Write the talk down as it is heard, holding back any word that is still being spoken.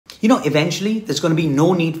Eventually there's going to be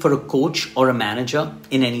no need for a coach or a manager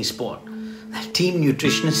in any sport. Team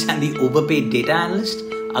nutritionists and the overpaid data analyst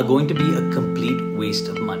are going to be a complete waste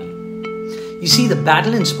of money. You see, the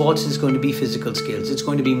battle in sports is going to be physical skills, it's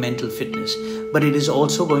going to be mental fitness, but it is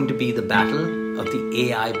also going to be the battle of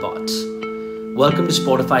the AI bots. Welcome to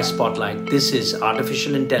Spotify Spotlight. This is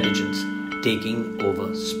artificial intelligence taking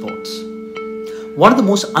over sports. One of the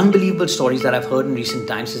most unbelievable stories that I've heard in recent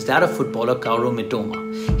times is that of footballer Kaoru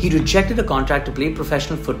Mitoma. He rejected a contract to play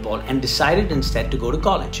professional football and decided instead to go to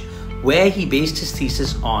college, where he based his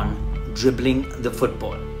thesis on dribbling the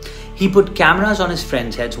football. He put cameras on his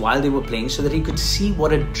friends' heads while they were playing so that he could see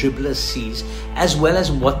what a dribbler sees as well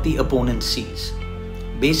as what the opponent sees.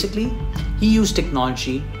 Basically, he used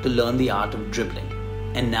technology to learn the art of dribbling,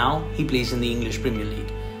 and now he plays in the English Premier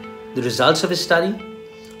League. The results of his study?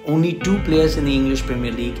 Only 2 players in the English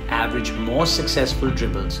Premier League average more successful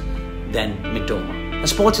dribbles than Mitoma. Now,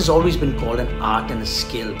 sports has always been called an art and a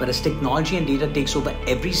skill, but as technology and data takes over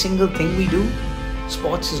every single thing we do,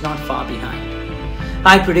 sports is not far behind.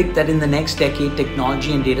 I predict that in the next decade,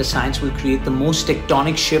 technology and data science will create the most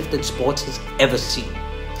tectonic shift that sports has ever seen.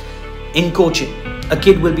 In coaching, a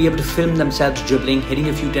kid will be able to film themselves dribbling, hitting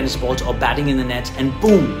a few tennis balls or batting in the nets, and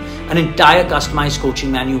boom, an entire customized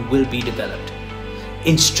coaching manual will be developed.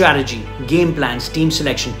 In strategy, game plans, team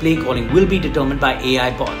selection, play calling will be determined by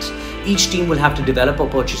AI bots. Each team will have to develop or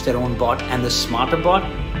purchase their own bot, and the smarter bot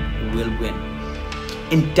will win.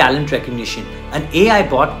 In talent recognition, an AI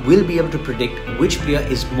bot will be able to predict which player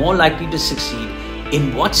is more likely to succeed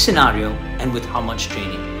in what scenario and with how much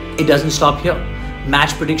training. It doesn't stop here.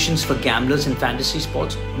 Match predictions for gamblers in fantasy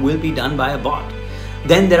sports will be done by a bot.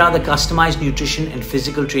 Then there are the customized nutrition and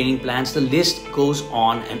physical training plans. The list goes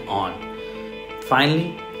on and on.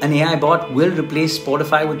 Finally, an AI bot will replace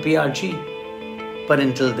Spotify with PRG. But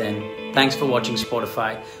until then, thanks for watching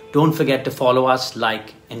Spotify. Don't forget to follow us,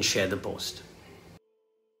 like, and share the post.